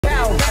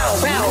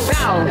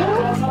bow.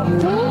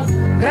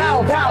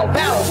 Bow, bow,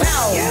 bow,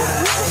 bow.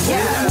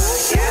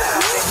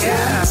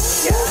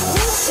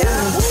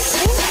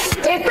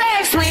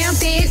 Effect slam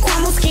thick,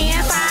 como skin,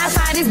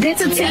 5 this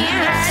bitch a 10,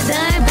 hair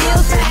done,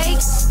 bill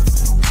fake.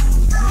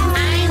 I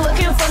ain't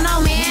looking for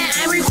no man,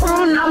 I ain't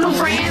recruiting no new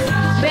friends.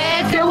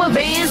 Bad girl with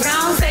bands,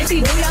 gone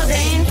sexy, do your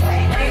dance.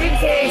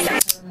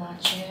 My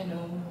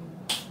channel.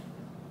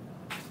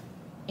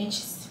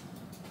 Inches.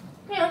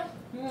 Yeah.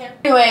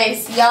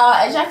 Anyways, y'all,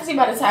 as y'all can see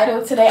by the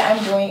title, today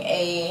I'm doing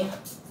a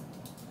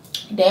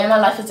day in my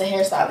life as a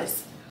hairstylist.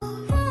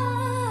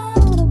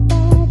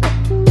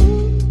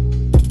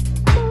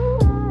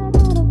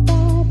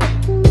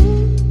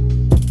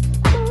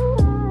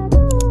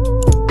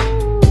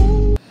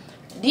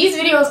 These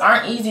videos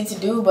aren't easy to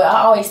do, but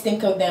I always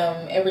think of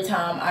them every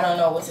time I don't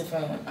know what to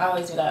film. I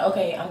always be like,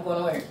 okay, I'm going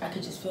to work. I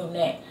could just film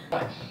that.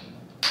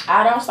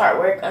 I don't start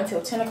work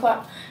until 10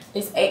 o'clock.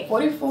 It's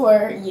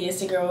 8:44. Yes,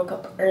 the girl woke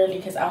up early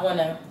because I want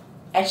to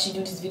actually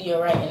do this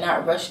video right and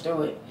not rush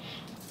through it.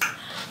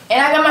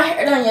 And I got my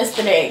hair done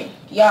yesterday.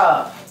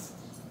 Y'all,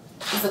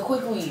 it's a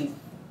quick weave.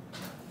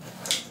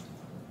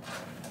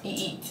 You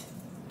eat.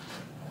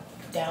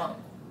 Down.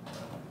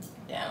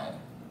 Down.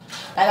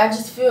 Like, I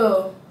just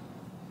feel...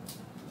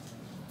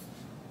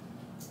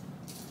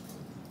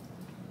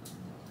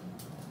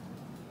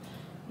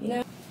 You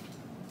know,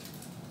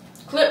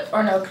 clip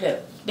or no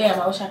clip? Damn,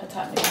 I wish I could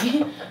talk to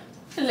you.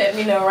 Let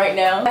me know right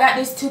now. I got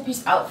this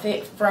 2-piece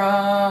outfit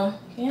from,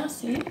 can y'all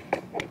see?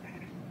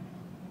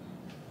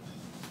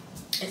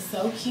 It's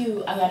so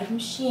cute. I got it from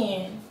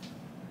Shein.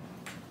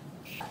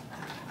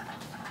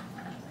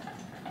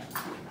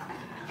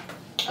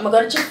 I'm gonna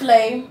go to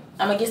Chick-fil-A.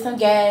 I'm gonna get some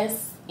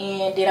gas,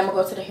 and then I'm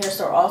gonna go to the hair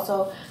store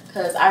also,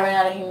 because I ran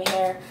out of human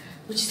hair,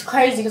 which is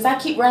crazy because I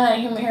keep running out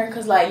of human hair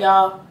because, like,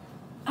 y'all,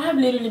 I've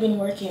literally been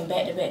working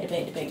back to back to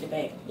back to back to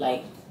back.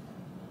 Like,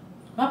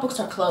 my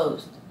books are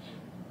closed.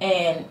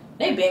 And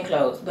they've been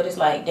closed. But it's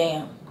like,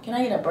 damn, can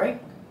I get a break?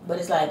 But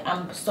it's like,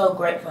 I'm so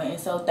grateful and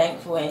so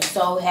thankful and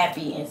so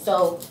happy and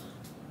so,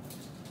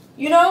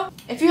 you know?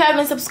 If you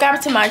haven't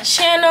subscribed to my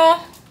channel,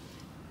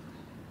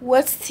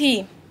 what's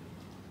tea?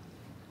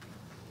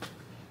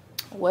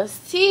 What's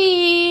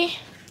tea?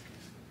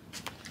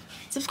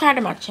 Subscribe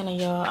to my channel,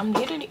 y'all. I'm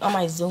literally on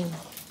my Zoom.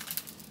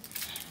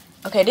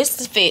 Okay,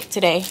 this is fit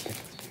today.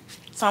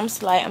 So I'm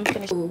slight. I'm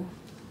finished. Ooh.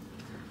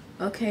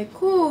 Okay,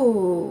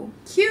 cool.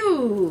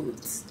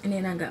 Cute. And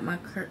then I got my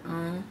curtain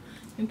on.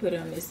 Let me put it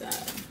on this side.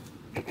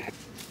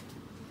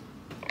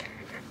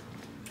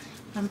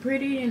 I'm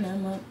pretty and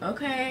I'm like,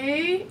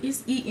 okay.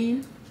 It's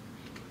eating.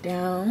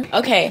 Down.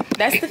 Okay,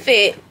 that's the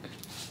fit.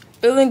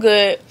 Feeling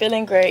good.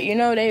 Feeling great. You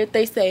know,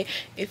 they say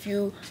if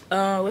you,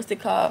 what's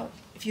it called?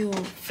 If you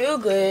feel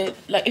good,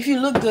 like if you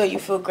look good, you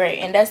feel great.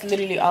 And that's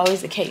literally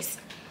always the case.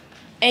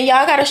 And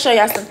y'all, gotta show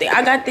y'all something.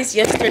 I got this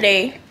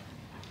yesterday.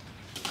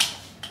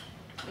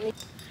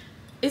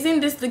 Isn't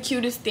this the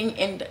cutest thing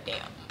in the damn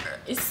world?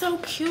 It's so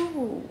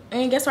cute.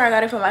 And guess where I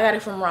got it from? I got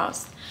it from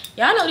Ross.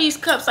 Y'all know these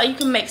cups, like you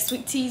can make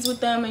sweet teas with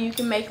them, and you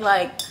can make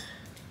like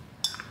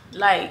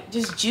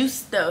just juice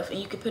stuff, and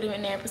you can put them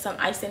in there and put some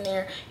ice in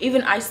there,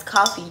 even iced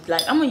coffee.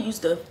 Like, I'm gonna use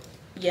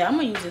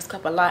this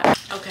cup a lot.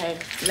 Okay,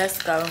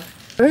 let's go.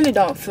 I really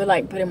don't feel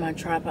like putting my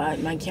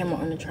camera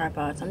on the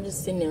tripod, so I'm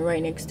just sitting there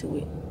right next to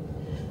it.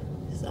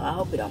 So I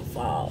hope it don't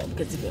fall,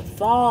 because if it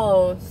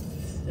falls,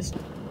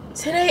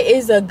 today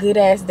is a good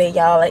ass day,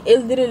 y'all. Like,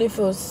 it literally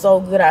feels so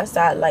good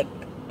outside. Like,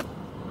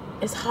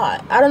 it's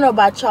hot. I don't know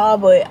about y'all,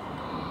 but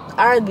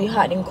I'd be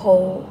hot and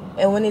cold.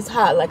 And when it's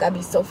hot, like, I'd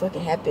be so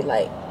fucking happy.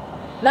 Like,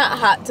 not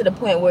hot to the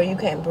point where you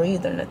can't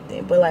breathe or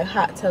nothing, but like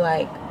hot to,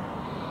 like,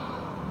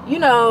 you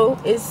know,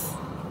 it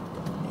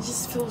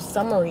just feels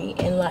summery,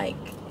 and like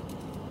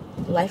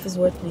life is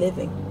worth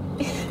living.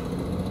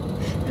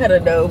 I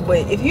don't know, but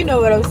if you know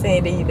what I'm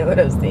saying, then you know what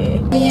I'm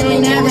saying. You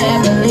ain't never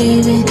ever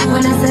leave it.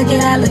 When I suck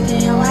it, I look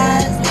in your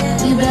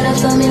eyes. You better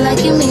tell me like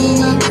you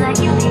mean it. Tell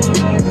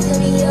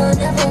me you'll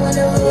never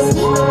wanna lose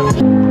me.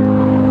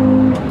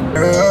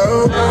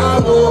 Girl,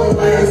 I won't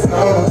waste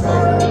no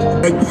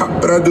time. Make pop,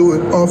 but I do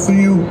it all for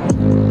you.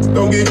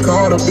 Don't get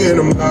caught up in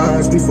them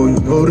lies before you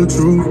know the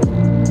truth.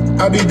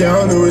 I'll be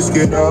down to risk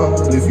it all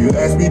if you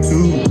ask me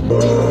to.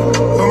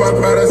 Put my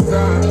pride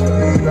aside.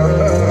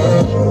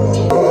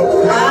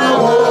 I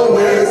won't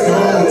waste no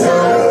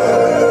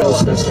time. No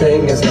such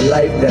thing as a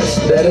life that's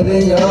better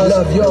than yours.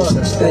 Love yours.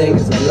 No such thing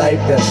as a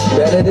life that's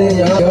better than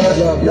yours.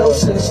 Love no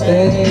such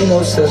thing,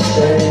 no such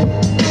thing.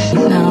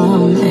 Now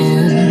I'm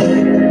in,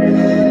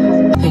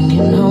 and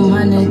you know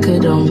my nigga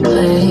don't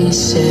play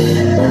shit.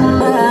 It's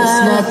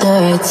not the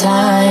right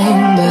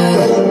time,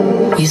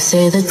 but you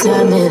say the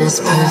time it is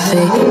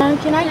perfect.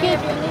 Can I get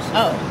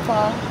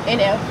fall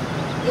NF?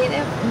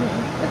 NF?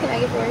 What can I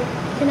get for you?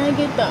 Can I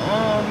get the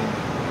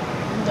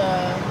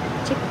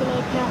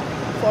Chick-fil-A count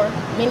for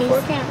minis?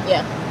 4 count?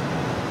 Yeah.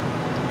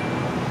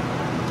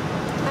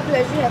 How much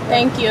you have?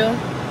 Thank you.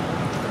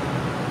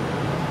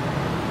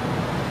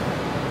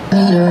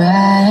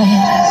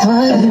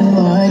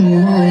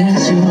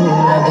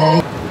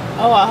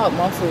 Oh, I hope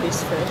my food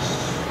is fresh.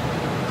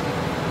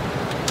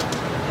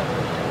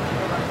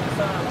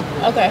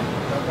 Okay.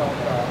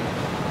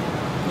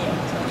 Yeah.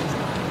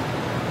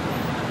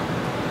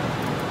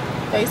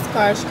 Face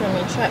card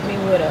screaming, trap me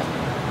with a,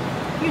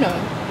 you know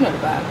the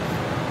vibe.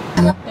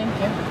 Thank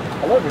you.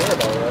 I love your hair,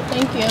 by the way.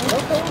 Thank you. No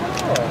problem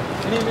at all.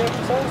 You need any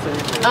extra sauce or you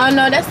good? Oh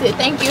no, that's it.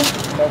 Thank you.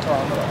 No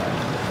problem at all.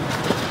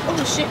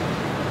 Oh shit.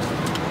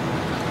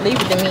 Leave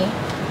it to me.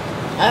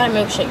 I got a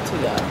milkshake too,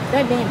 y'all.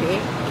 That damn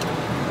big.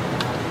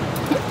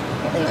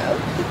 No.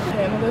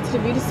 Okay, I'm gonna go to the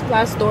beauty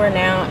supply store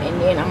now,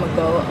 and then I'm gonna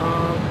go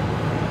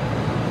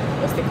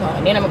what's it called?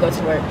 And then I'm gonna go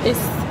to work. It's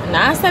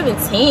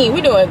 9:17.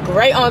 We're doing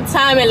great on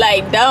time, and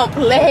like, don't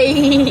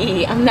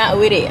play. I'm not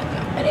with it.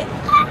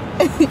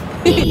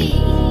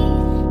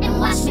 And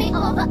wash me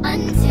over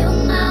until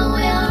my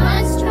well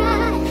runs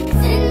dry.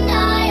 Send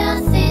all your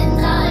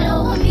sins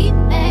all over me,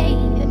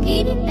 baby,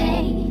 baby, baby.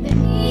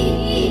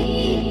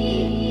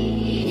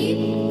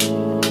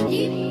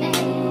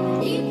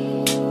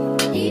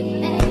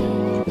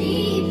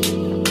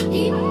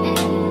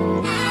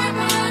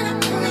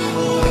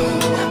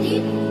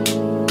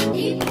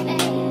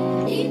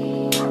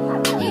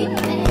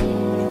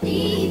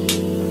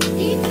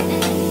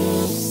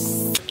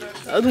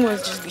 Other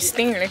ones just be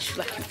staring at you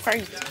like you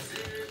crazy.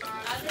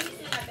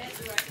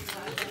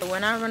 But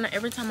when I run,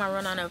 every time I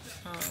run out of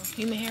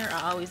human hair,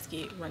 I always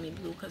get runny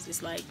blue because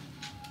it's like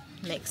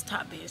next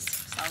top best.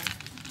 So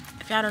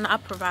if y'all don't know, I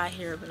provide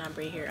hair, but not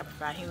braid hair. I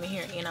provide human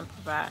hair and I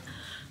provide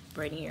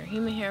braiding hair.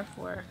 Human hair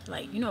for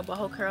like, you know,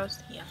 boho curls,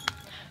 yeah.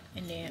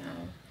 And then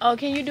oh,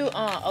 can you do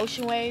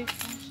ocean waves?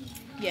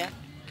 Yeah.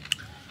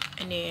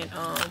 And then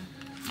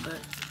but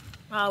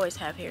I always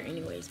have hair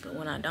anyways. But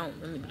when I don't,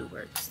 runny blue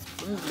works.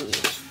 Runny blue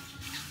is.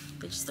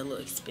 They're just a little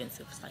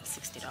expensive. It's like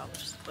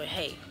 $60. But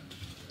hey.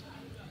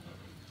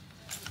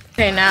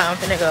 Okay, now I'm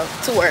gonna go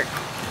to work.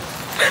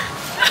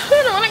 I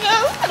don't wanna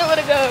go. I don't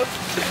wanna go.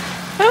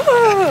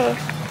 Oh.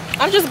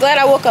 I'm just glad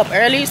I woke up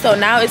early. So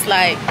now it's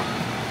like,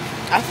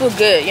 I feel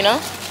good, you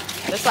know?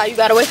 That's why you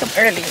gotta wake up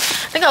early.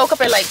 I think I woke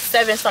up at like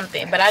 7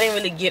 something. But I didn't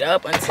really get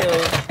up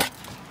until,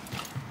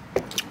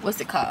 what's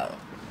it called?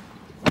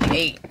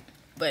 8.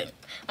 But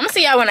I'm gonna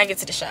see y'all when I get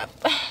to the shop.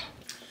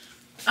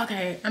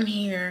 Okay, I'm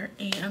here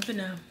and I'm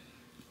gonna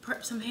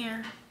prep some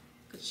hair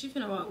because she's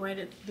gonna walk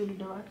right through the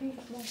door. I think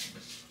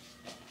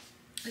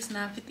it's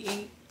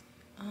 9:58.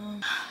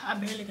 I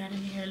barely got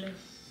any hair left.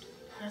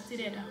 I see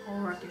that the whole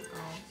rock is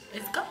gone.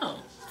 It's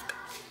gone.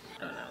 I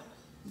don't know,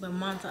 but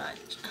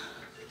montage.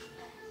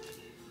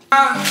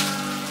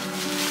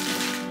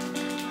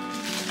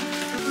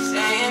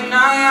 Saying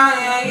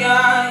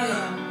yeah.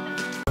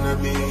 Wanna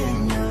be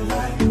in your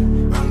life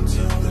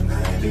until the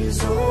night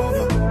is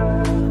over.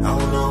 I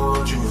wanna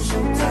hold you so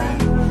tight,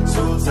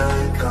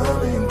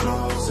 coming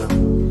closer.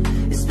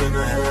 It's been a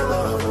hell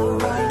of a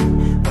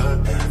ride,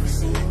 but every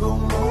single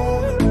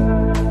moment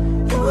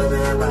you were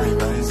there by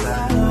my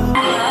side.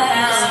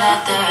 It's not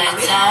the right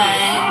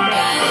time,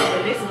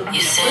 but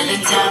you said the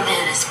time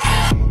it is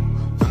perfect.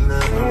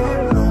 Whenever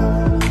I'm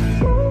lonely,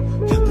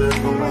 you're there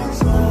for my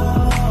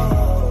soul.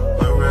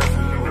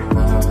 Wherever you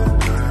are,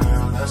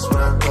 girl, that's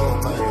where I call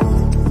my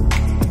own.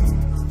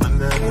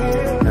 Whenever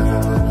you're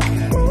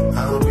down,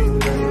 I'll be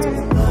there.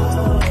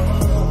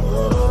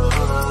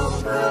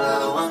 Girl,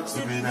 I want to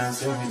be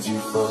dancing with you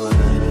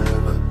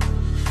forever.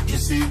 You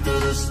see through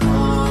the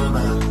storm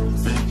and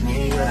take me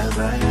as I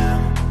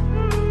am.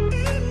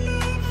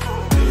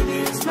 Baby,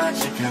 it's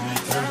magic and we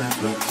turn that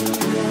look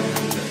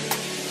together.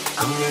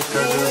 I'm here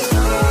 'cause it's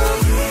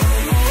love you.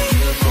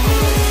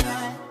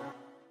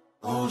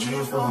 Hold you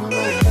for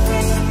life.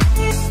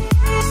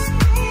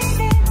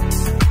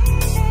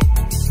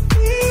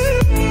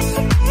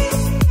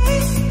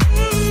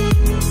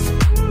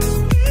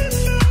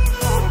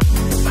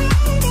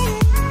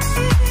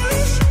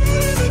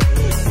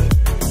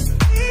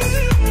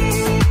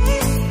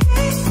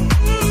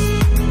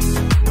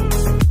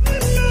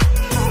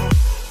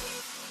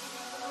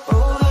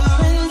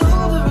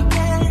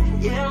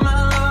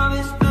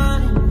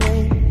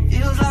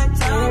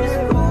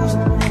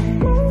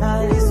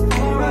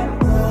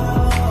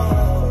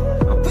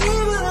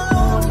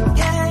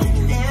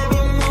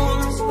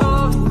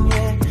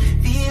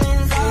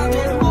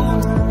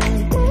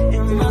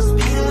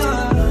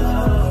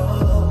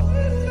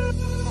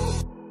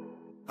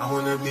 I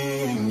wanna be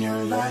in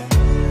your life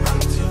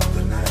until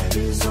the night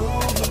is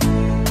over.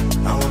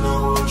 I wanna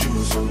hold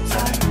you so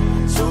tight,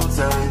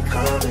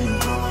 coming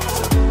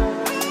closer.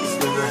 It's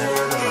been a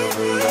hell of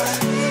a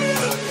ride,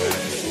 but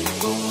every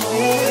single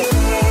moment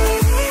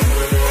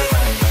you're there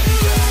by my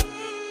side.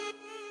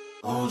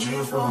 Hold you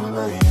for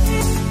life.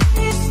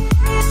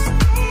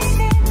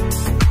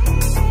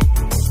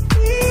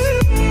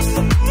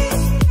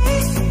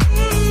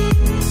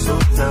 So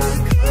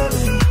tight,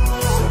 coming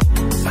closer.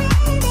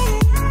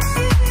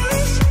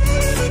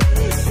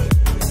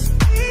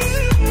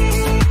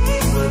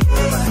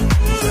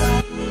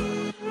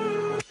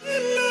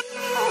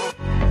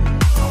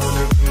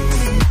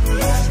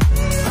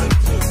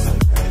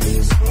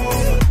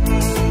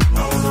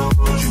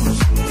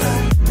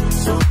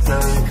 So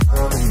tight,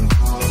 coming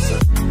closer.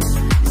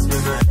 It's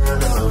been a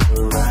hell of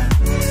a ride.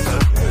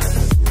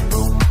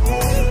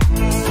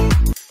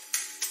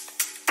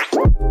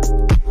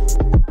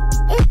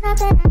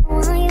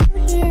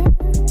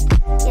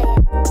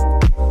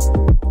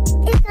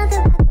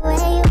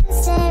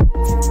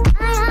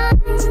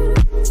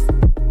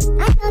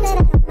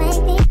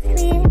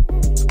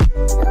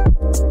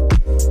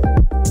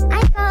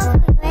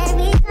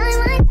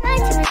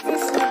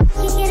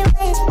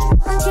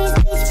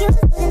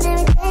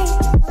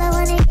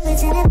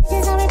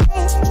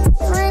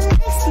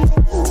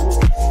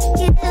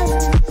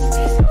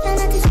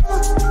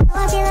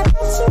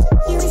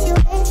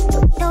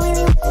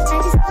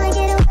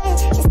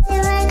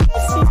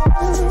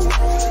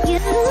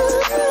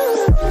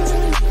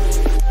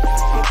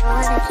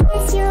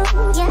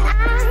 Yeah,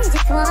 I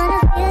just wanna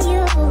feel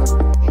you.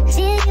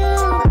 Feel you.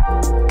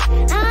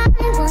 I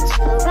want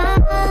you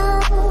around.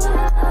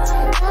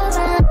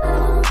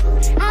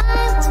 I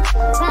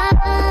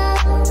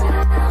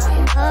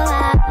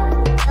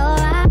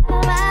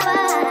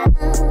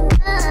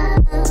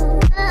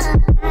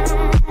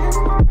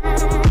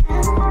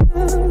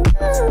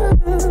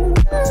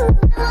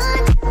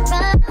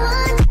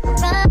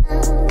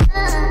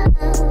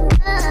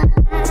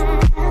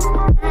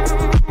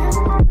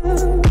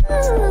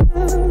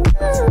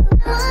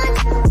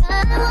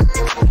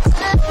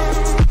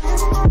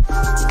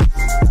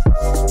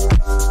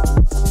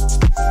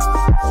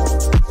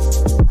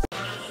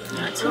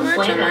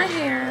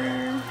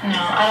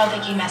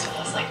want you You mess with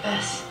us like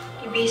this.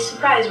 You'd be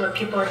surprised what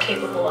people are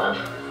capable of.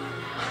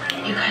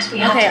 You guys, we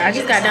have to I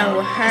just got done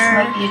with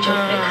her. This might be a joke,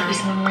 but it could be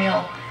something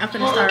real. I'm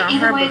gonna start on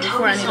her, but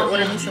before I need to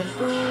order me some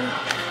food.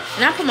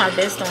 And I put my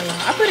vest on, y'all.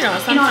 I put it on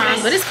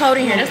sometimes, but it's cold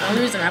in here. That's the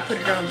only reason I put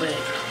it on, but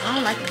I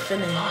don't like the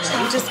feeling. Like,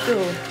 it's just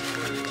cool.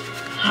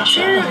 I'm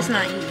sure it's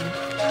not eating,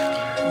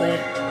 but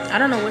I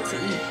don't know what to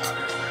eat.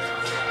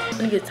 I'm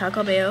gonna get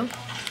Taco Bell.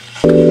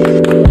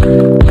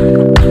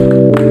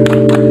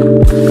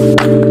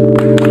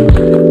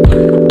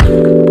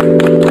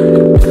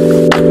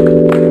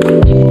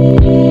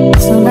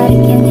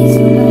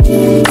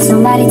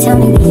 Somebody tell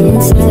me the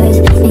answers.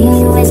 Me and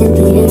you isn't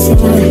the answer.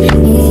 Me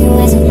and you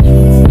isn't.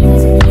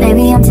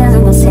 Maybe I'm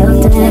telling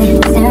myself that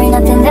there ain't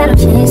nothing that'll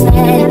change that.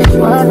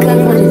 What good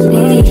would it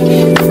be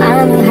if I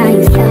knew how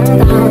you felt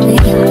about me?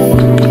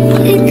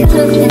 It could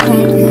have been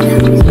right when I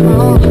was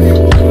wrong.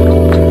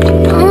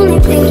 Only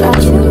think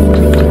about you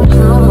when you're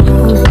gone.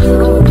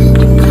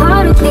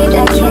 Part of me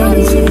that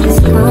can't see this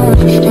gone,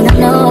 and I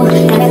know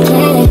that I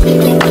can't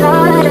get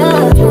caught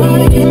up. We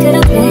could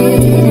have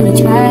been, and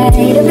I tried to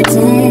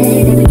pretend.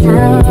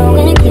 Now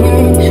and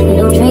again, we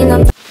don't dream of.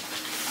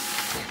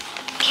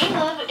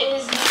 Caleb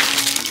is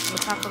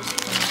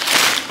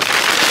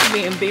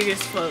being big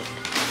as fuck.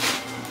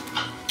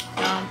 I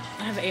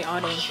haven't ate all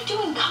day. What are you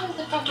doing coming to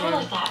the front door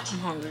like that? I'm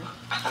hungry.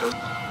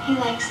 He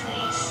likes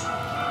lace.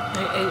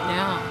 They ate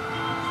now.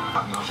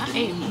 I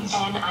ate these.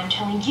 And I'm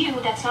telling you,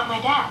 that's not my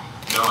dad.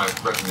 No, I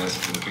recognize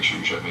it from the picture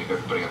you showed me of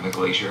everybody on the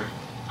glacier.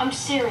 I'm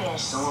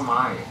serious. So am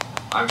I.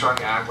 I'm trying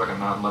to act like I'm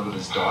not in love with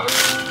his daughter.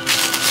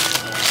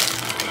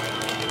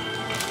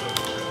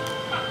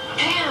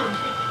 Damn.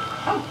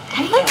 Oh,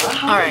 hey,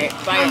 Caleb. Alright,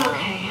 bye. I'm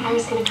okay. I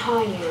was gonna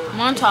call you. I'm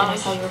on top. I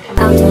saw you were coming.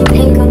 I don't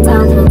think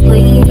about what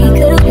we could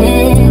have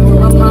been.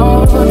 I'm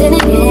holding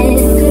it in,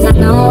 'cause I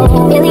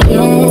know in the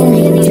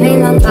end,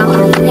 dream about,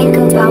 I think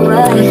about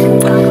what we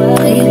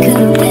could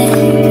have been.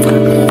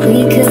 We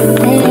could have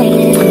been.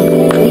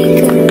 We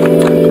could have been.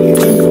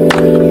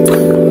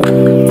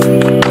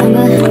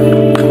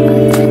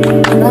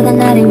 Remember the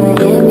night in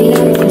Miami.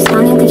 First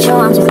time you put your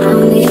arms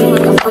around me.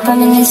 I'm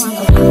reminiscing.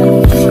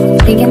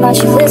 Thinking about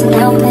you isn't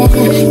helping.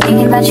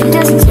 Thinking about you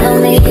doesn't tell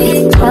me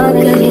what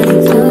could you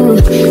do.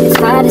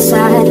 If I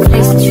decide to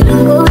face the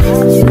truth,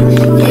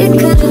 it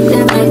could have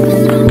been right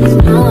when I was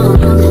wrong.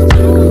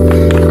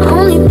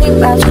 Only think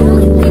about you,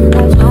 only think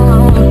about you.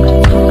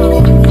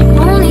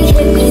 Only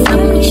hit me up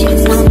when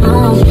she's not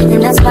wrong,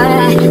 and that's why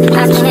I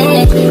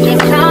can't get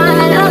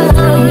caught up.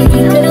 We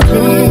could have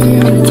been,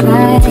 and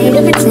try to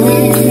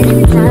pretend.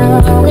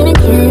 Now and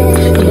again,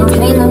 we don't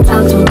dream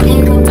about, don't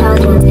think about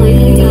what we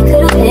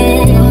could have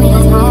been.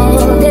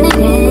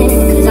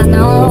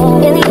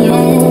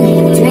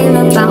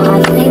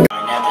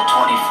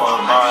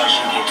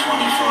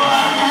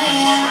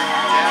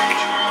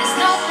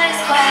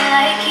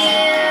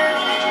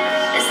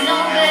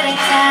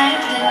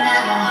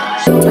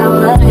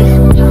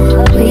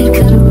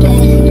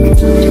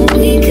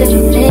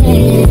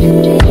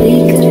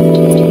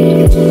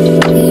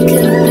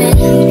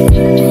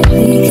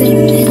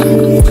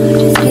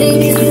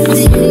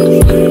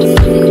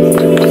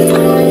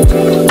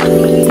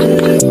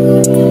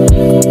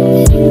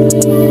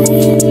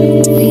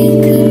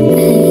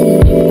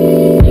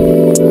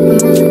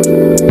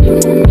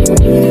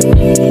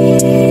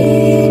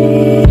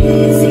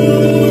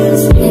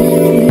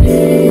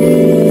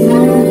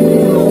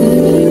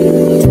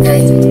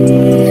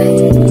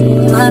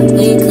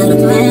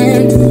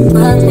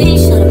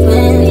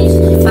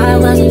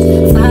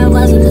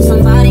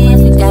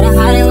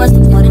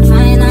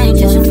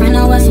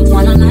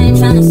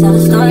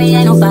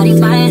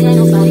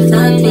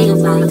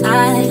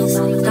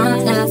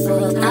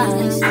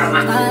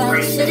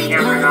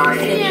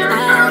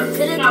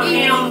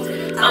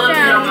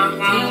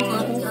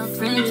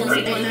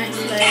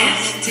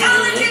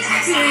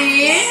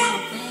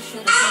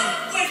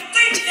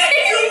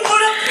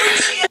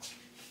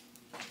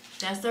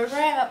 That's a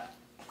wrap.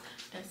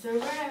 That's a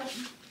wrap.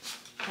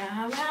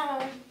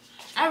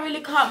 I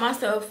really caught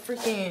myself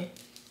freaking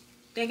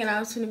thinking I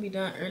was gonna be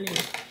done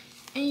earlier.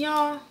 And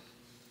y'all,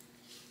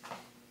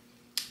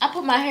 I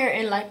put my hair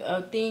in like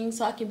a thing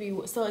so it can be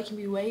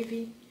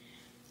wavy.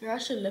 Girl, I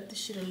should have left this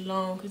shit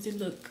alone because it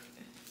look.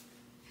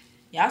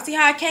 Y'all see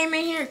how I came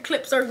in here?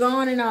 Clips are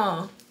gone and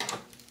all.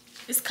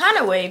 It's kind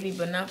of wavy,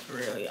 but not for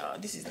real, y'all.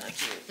 This is not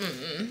cute.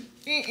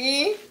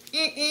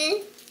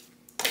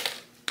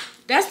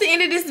 That's the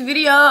end of this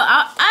video.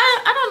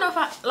 I don't know if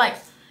I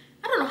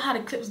don't know how the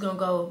clip's gonna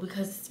go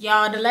because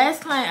y'all, the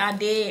last client I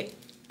did,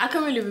 I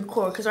couldn't really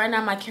record because right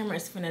now my camera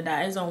is finna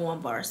die. It's on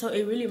 1 bar, so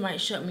it really might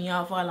shut me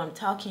off while I'm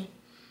talking.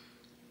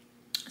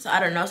 So I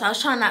don't know. So I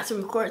was trying not to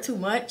record too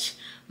much,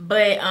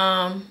 but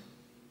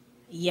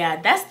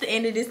yeah, that's the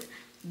end of this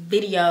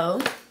video.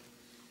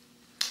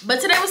 But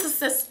today was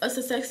a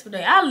successful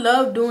day. I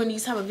love doing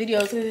these type of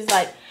videos because it's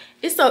like,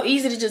 it's so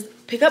easy to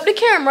just pick up the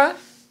camera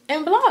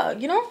and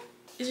vlog, you know?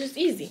 It's just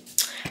easy.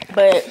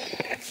 But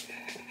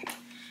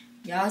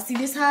y'all see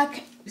this how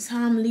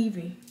I'm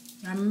leaving.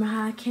 Y'all remember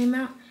how I came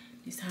out?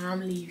 This how I'm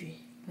leaving.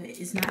 But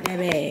it's not that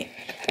bad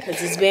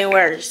because it's been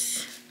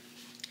worse.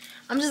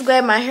 I'm just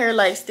glad my hair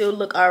like still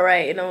look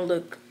alright. It don't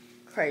look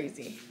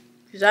crazy.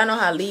 Cause y'all know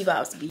how leave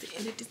outs be. The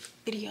end of this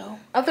video.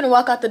 I'm finna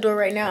walk out the door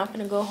right now. I'm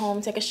finna go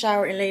home, take a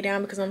shower, and lay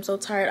down because I'm so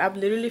tired. I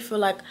literally feel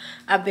like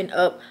I've been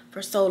up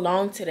for so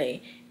long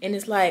today. And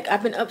it's like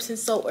I've been up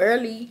since so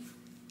early,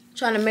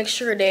 trying to make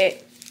sure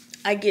that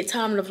I get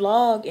time to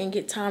vlog and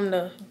get time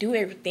to do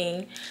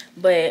everything.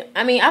 But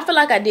I mean, I feel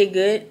like I did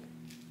good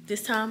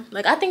this time.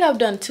 Like I think I've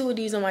done 2 of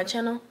these on my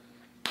channel.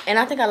 And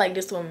I think I like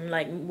this one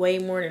like way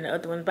more than the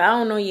other one. But I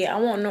don't know yet. I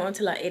won't know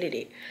until I edit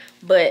it.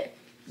 But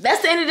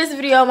that's the end of this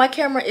video. My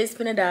camera is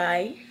finna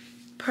die.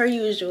 Per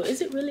usual.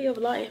 Is it really a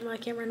vlog if my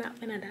camera not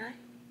finna die?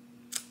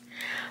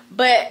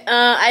 But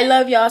I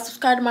love y'all.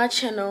 Subscribe to my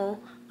channel.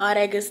 All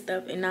that good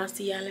stuff. And I'll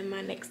see y'all in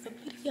my next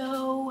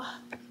video.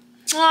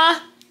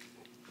 Mwah.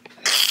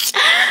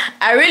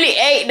 I really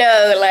ate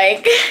though.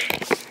 Like...